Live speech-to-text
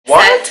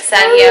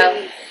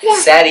Sadiel.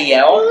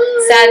 Sadiel.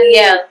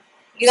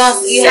 You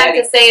have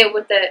to say it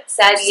with the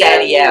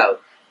Sadiel.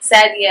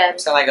 Sadiel.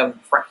 Sound like I'm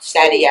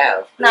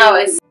Sadiel. No,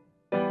 it's.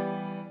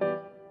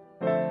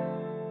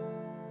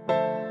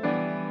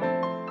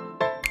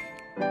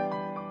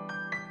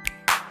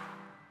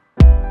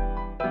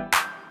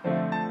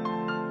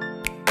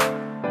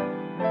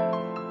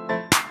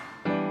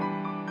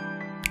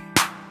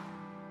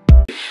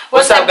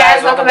 What's up,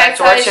 guys? Welcome back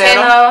to our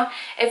channel.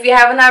 If you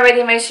haven't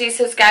already, make sure you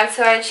subscribe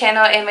to our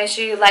channel and make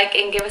sure you like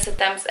and give us a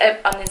thumbs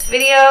up on this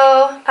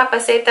video. Papa,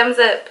 say thumbs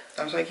up.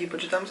 Thumbs up. You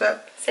put your thumbs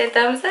up. Say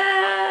thumbs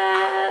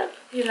up.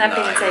 You're not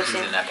paying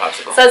attention. That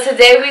popsicle. So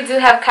today we do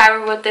have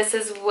Cairo with us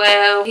as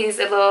well. He's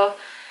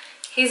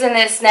in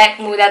a snack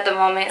mood at the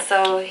moment,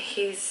 so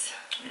he's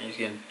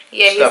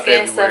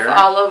getting stuff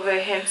all over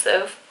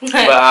himself. But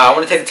I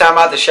want to take the time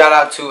out to shout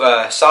out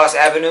to Sauce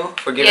Avenue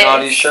for giving all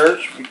these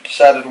shirts. We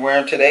decided to wear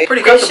them today.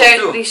 Pretty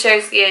comfortable too. These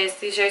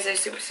shirts are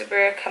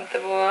super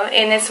comfortable,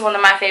 and it's one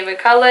of my favorite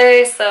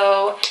colors.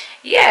 So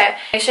yeah,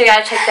 make sure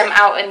y'all check them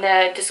out in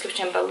the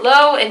description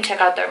below and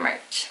check out their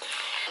merch.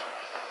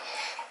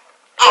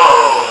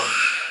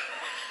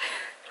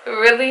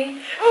 Really?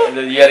 You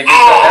gotta get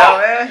that out,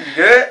 man. You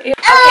good?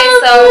 Okay,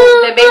 so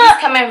the baby's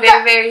coming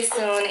very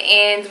soon,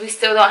 and we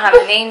still don't have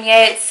a name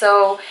yet.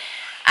 So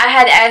I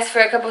had asked for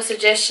a couple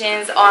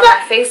suggestions on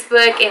my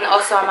Facebook and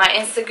also on my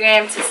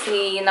Instagram to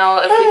see, if we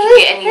could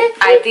get any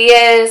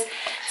ideas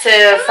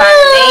to find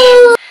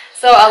names.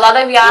 So a lot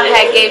of y'all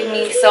had gave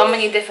me so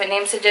many different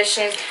name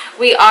suggestions.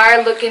 We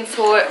are looking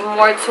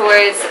more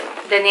towards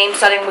the name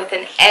starting with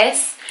an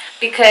S.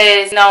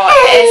 Because,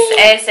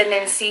 SS and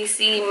then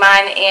CC,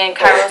 mine and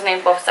Cairo's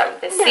name both start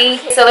with a C.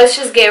 So let's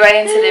just get right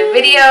into the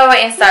video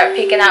and start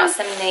picking out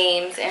some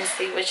names and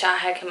see what y'all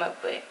had come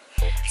up with.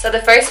 So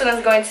the first one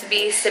is going to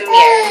be Samir.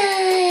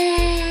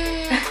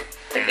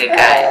 Look at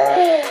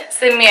guy.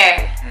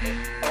 Samir.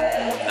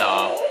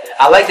 No.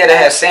 I like that it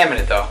has Sam in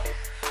it though.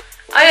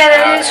 Oh yeah,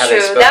 that is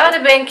true. That would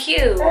have been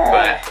cute.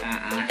 But,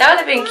 that would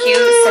have been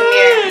cute,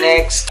 Samir.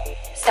 Next.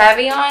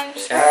 Savion?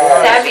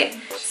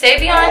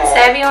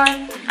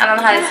 Savion? I don't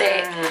know how to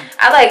say it.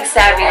 I like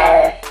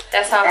Savion.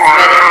 That sounds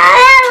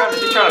better.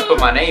 You're trying to put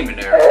my name in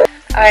there.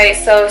 Alright,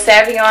 so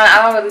Savion,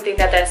 I don't really think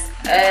that's us.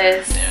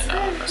 Yeah,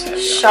 no, that's not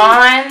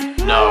Sean?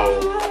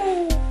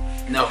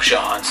 No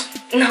Sean's.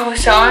 No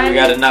Sean? We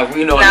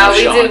know no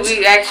Sean's.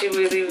 We actually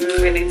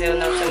really do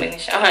know so many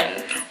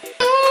Sean's.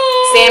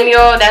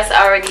 Samuel, that's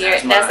already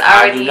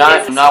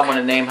I do not want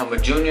to name him a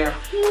junior.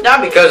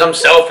 Not because I'm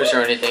selfish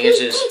or anything. It's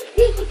just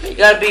you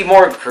gotta be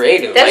more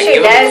creative. That's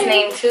your dad's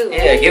name too.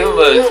 Yeah, give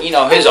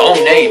him his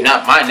own name,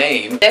 not my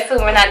name.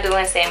 Definitely, we're not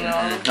doing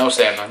Samuel. No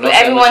Samuel. But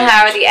everyone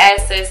had already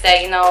asked us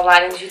that why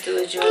didn't you do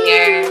a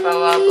junior? Blah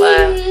blah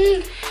blah.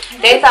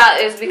 They thought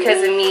it was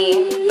because of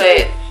me,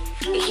 but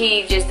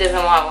he just doesn't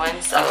want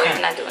one, so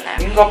we're not doing that.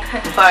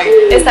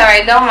 It's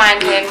alright, don't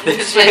mind him.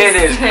 This man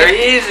is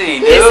crazy,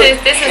 dude.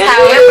 This is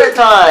how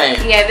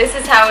this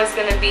is how it's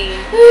gonna be.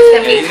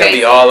 It's gonna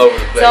be all over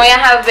the place. So when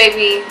y'all have a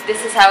baby,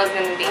 this is how it's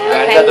gonna be.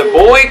 Okay? Another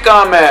boy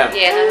coming.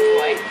 Yeah, another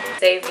boy.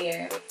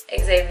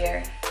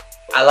 Xavier.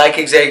 I like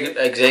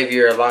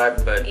Xavier a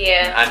lot, but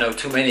I know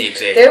too many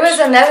Xaviers. There was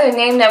another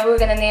name that we were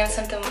gonna name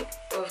something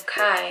with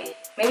Kai.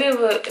 Maybe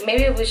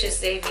it was just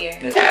Xavier.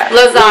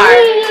 Lazar.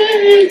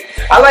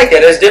 I like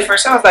that. It's different.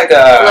 Sounds like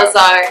a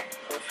Lazar.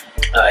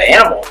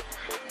 Animal.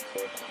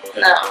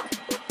 No.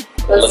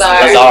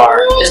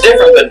 Lazar. It's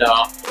different, but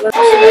no.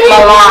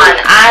 Milan.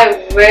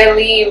 I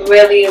really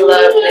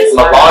love this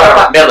one. Milan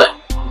or Milan?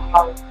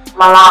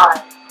 Milan.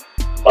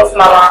 It's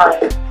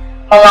Milan.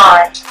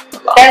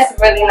 That's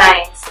really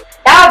nice.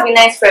 That would be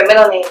nice for a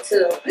middle name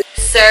too.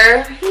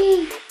 Sir.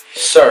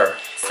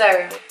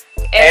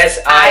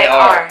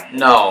 S-I-R.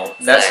 No,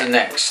 that's the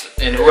next.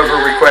 And whoever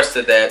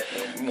requested that,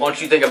 won't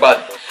you think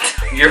about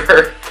your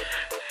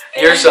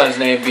son's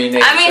name being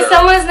named Sir?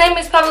 Someone's name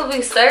is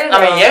probably Sir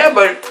though.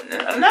 But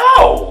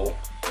no.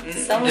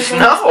 Someone's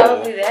name is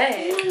probably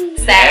that.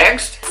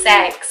 Sax.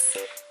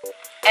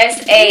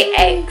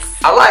 S-A-X.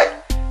 I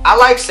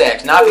like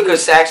Saks, not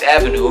because Saks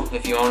Avenue.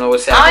 If you don't know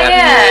what Saks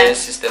Avenue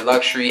is, it's the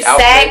luxury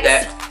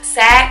outfit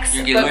Saks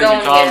you get Louis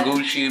Vuitton,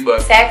 Gucci, but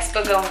Saks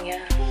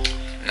Begonia.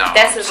 No.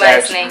 That's his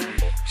last name.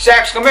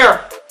 Saks, come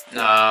here.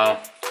 No.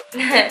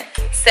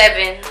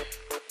 7.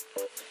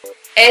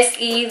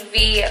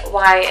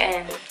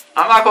 S-E-V-Y-N.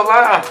 I'm not gonna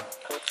lie.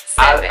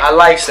 I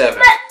like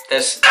 7.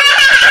 It's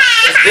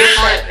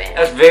different. 7.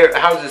 That's very.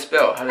 How's it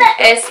spelled?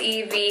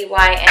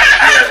 S-E-V-Y-N.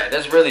 Yeah,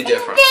 that's really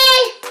different.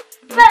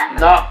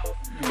 No,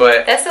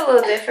 but that's a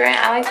little different.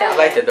 I like that. I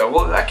like that though.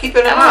 Well, I keep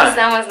it in mind.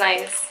 That one's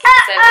nice.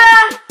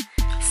 7.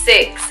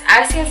 6.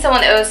 I've seen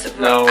someone else.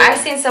 No. I've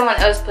seen someone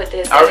else put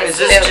this. Is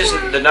this just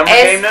the number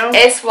game now?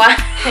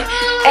 S-Y-X.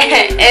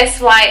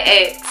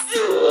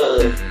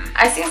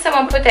 I've seen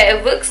someone put that.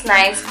 It looks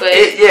nice, but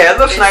it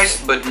looks nice,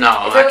 but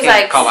no, I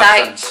can't call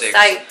my son 6.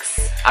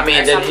 Sykes.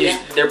 Then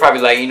they're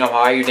probably like, how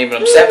are you naming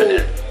them 7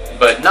 then?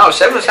 But no,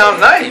 7 sounds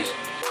nice.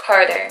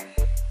 Carter.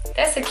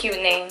 That's a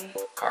cute name.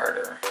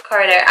 Carter.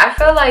 Carter. I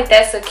feel like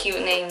that's a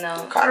cute name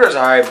though. Carter's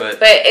alright, but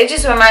it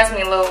just reminds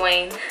me of Lil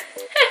Wayne.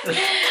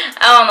 I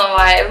don't know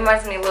why. It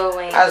reminds me of Lil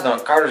Wayne. I just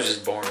don't. Carter's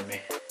just boring to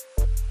me.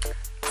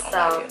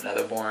 So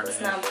another boring name.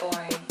 It's not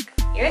boring.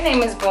 Your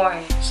name is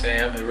boring.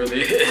 Sam, it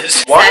really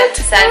is. What?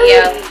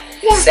 Sadiel.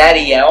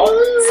 Sadiel?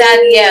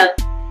 Sadiel.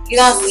 You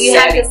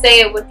have to say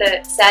it with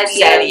the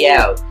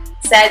Sadiel.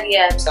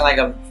 Sadiel. Sound like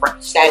I'm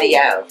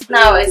Sadiel.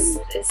 No, it's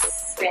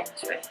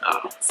Spanish, right?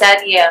 Oh.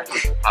 Sadiel.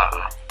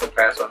 We'll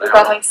pass on that. We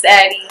call him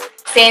Sadie.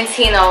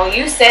 Santino.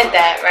 You said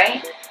that,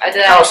 right? Or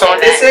did I someone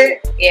did say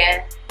it?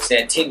 Yeah.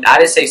 Santino. I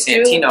didn't say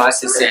Santino. I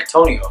said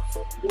Santonio.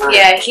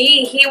 Yeah,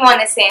 he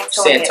wanted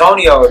Santonio.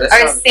 Santonio. That's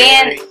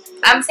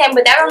I'm saying,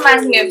 but that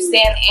reminds me of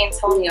San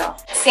Antonio.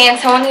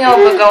 Santonio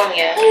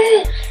Begonia.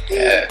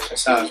 Yeah, that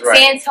sounds right.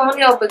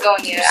 Santonio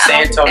Begonia.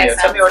 Santonio.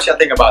 Tell me what y'all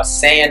think about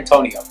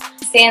Santonio.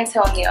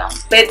 Santonio.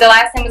 But the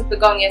last name was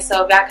Begonia,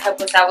 so if y'all could help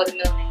us out with the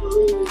middle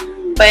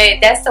name. But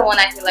that's the one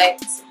I feel like.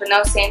 But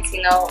no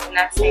Santino, I'm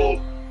not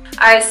saying.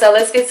 Alright, so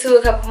let's get to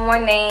a couple more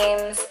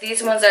names.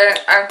 These ones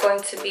are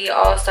going to be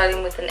all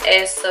starting with an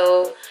S,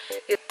 so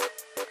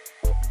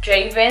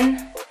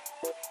Draven.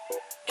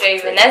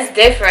 Draven, that's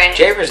different.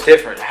 Draven's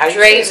different. How do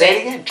you say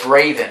it again?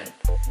 Draven.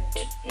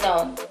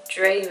 No,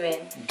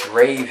 Draven.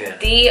 Draven.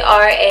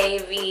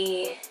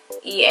 D-R-A-V-E-N.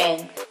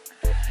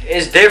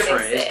 It's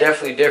different. It's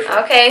definitely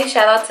different. Okay,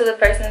 shout out to the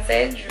person that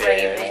said Draven.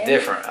 Yeah, it's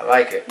different. I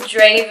like it.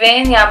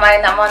 Draven. Y'all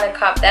might not want to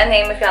cop that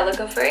name if y'all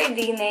looking for a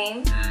D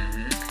name.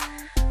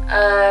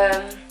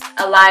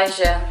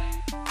 Elijah.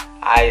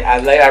 I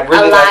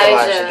really like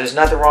Elijah. There's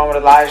nothing wrong with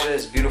Elijah.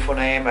 It's a beautiful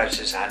name. I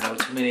know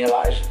too many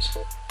Elijahs.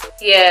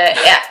 Yeah.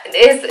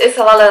 It's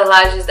a lot of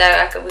Elijahs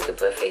that we could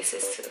put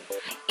faces to.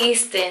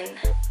 Easton.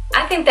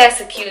 I think that's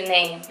a cute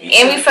name. Easton.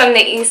 And we from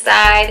the east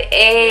side.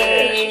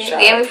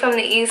 And we from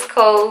the east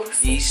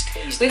coast. We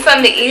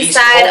from the east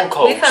side.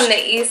 We from the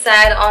east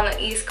side on the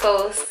east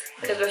coast.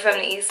 Because we're from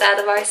the east side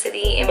of our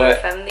city and we're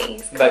from the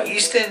east coast. But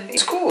Easton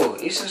is cool.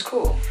 Easton's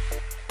cool.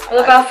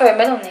 What about for a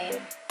middle name?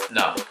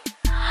 No.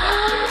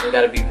 We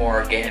gotta be more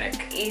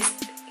organic.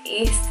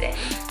 Easton.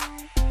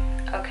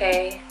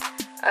 Okay.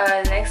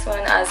 Next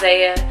one,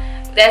 Isaiah.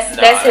 That's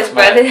his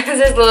brother.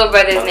 That's his little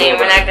brother's name.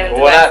 We're not gonna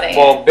do Isaiah.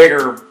 Well,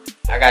 bigger.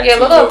 I got your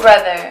little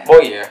brother.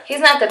 Oh yeah. He's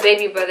not the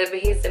baby brother, but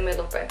he's the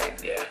middle brother.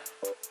 Yeah.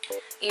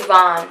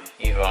 Yvonne.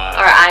 Or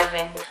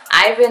Ivan.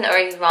 Ivan or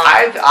Yvonne.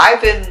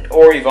 Ivan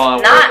or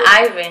Yvonne. Not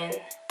Ivan.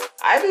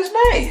 Ivan's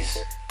nice.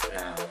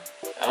 No.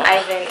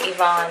 Ivan,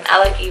 Yvonne. I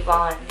like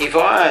Yvonne.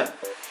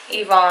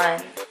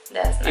 Yvonne.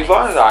 That's nice.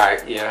 Yvonne's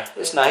alright. Yeah.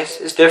 It's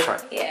nice. It's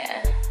different.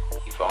 Yeah.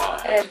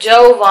 Yvonne.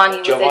 Giovanni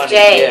with a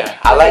J. Yeah.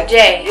 I like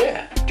J.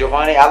 Yeah.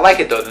 Giovanni. I like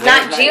it though.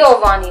 Not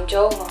Giovanni.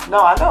 Giovanni.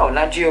 No, I know.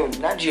 Not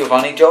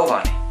Giovanni.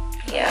 Giovanni.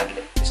 Yeah.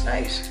 It's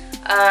nice.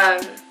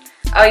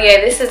 Oh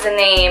yeah, this is a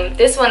name.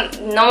 This one,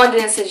 no one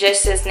didn't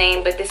suggest this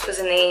name, but this was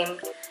a name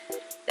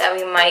that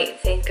we might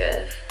think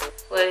of.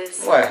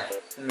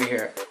 What? Let me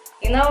hear it.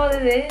 You know what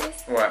it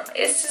is? What?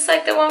 It's just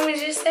like the one we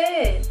just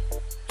said.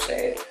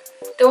 Say it.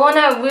 The one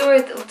that we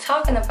were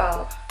talking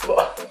about.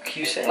 What?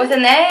 You said? With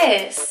an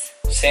S.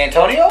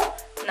 Santonio?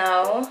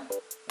 No.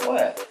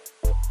 What?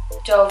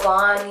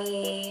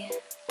 Giovanni.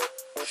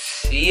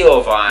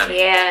 Giovanni.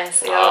 Yeah,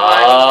 Giovanni.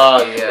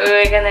 Oh yeah.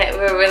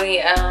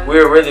 We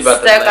were really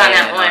about stuck to on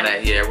that one.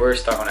 Yeah, we're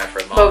stuck on that for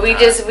a long But we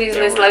time. just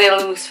let it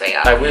loose for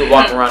y'all. Like we were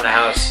walking around the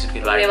house,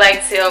 be like, we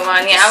like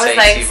Giovanni. I was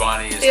like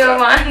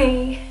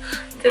Giovanni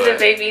to the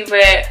baby,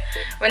 but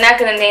we're not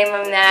gonna name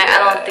him that. Yeah,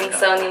 I don't think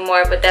so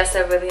anymore. But that's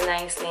a really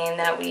nice name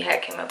that we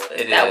had came up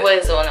with. That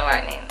was one of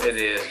our names. It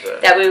is,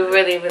 but that we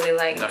really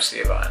like. No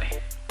Giovanni.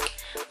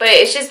 But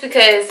it's just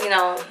because, you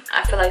know,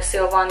 I feel like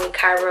Giovanni,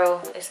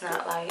 Cairo, it's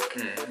not like...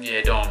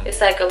 yeah, don't...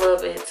 It's like a little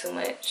bit too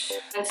much.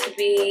 And to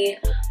be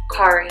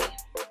Kari.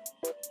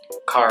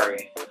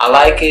 I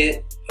like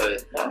it,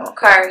 but no.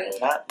 Kari.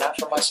 Not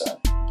for my son.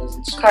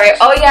 Kari.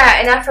 Oh yeah,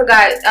 and I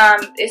forgot.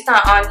 It's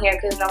not on here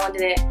because no one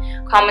didn't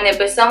comment it.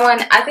 But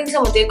I think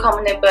someone did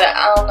comment it, but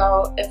I don't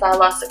know if I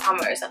lost a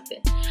comment or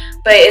something.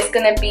 But it's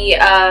going to be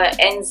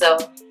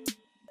Enzo.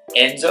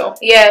 Enzo?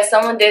 Yeah,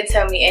 someone did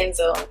tell me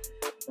Enzo.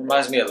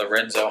 Reminds me of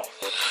Lorenzo.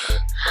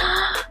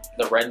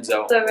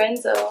 Enzo.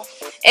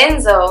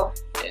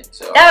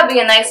 That would be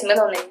a nice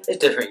middle name. It's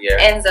different, yeah.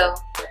 Enzo.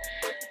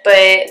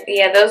 But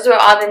yeah, those were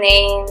all the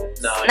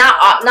names. No, not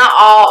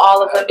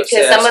all of them,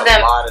 because some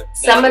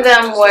of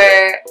them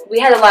were. We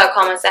had a lot of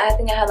comments. I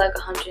think I had like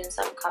 100 and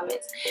some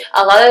comments.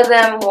 A lot of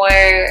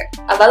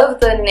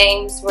the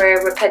names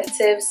were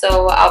repetitive.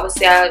 So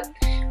obviously I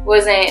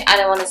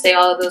didn't want to say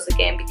all of those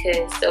again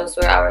because those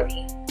were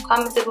already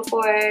commented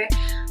before.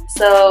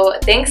 So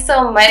thanks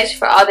so much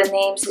for all the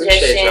name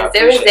suggestions.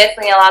 There was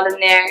definitely a lot in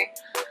there.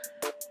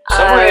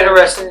 Some were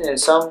interesting and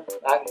some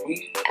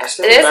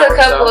there's a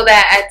couple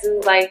that I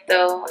do like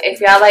though. If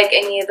y'all like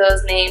any of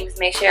those names,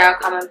 make sure y'all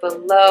comment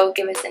below.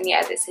 Give us any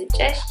other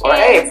suggestions. Or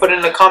hey, put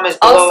in the comments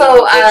below.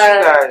 Also,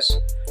 you guys.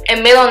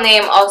 And middle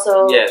name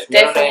also, yes,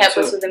 definitely help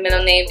us with the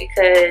middle name,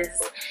 because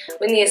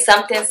we need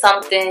something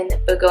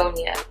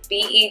begonia.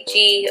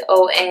 Begonia.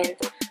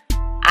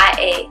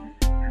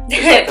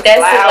 That's the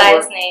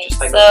last name.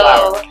 Like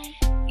so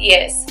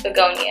yes,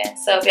 begonia.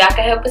 So if y'all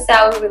can help us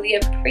out, we really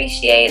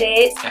appreciate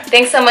it.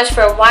 Thanks so much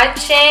for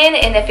watching,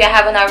 and if y'all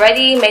haven't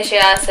already, make sure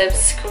y'all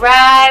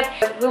subscribe.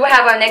 We will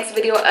have our next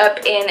video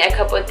up in a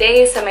couple of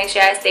days, so make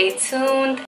sure y'all stay tuned.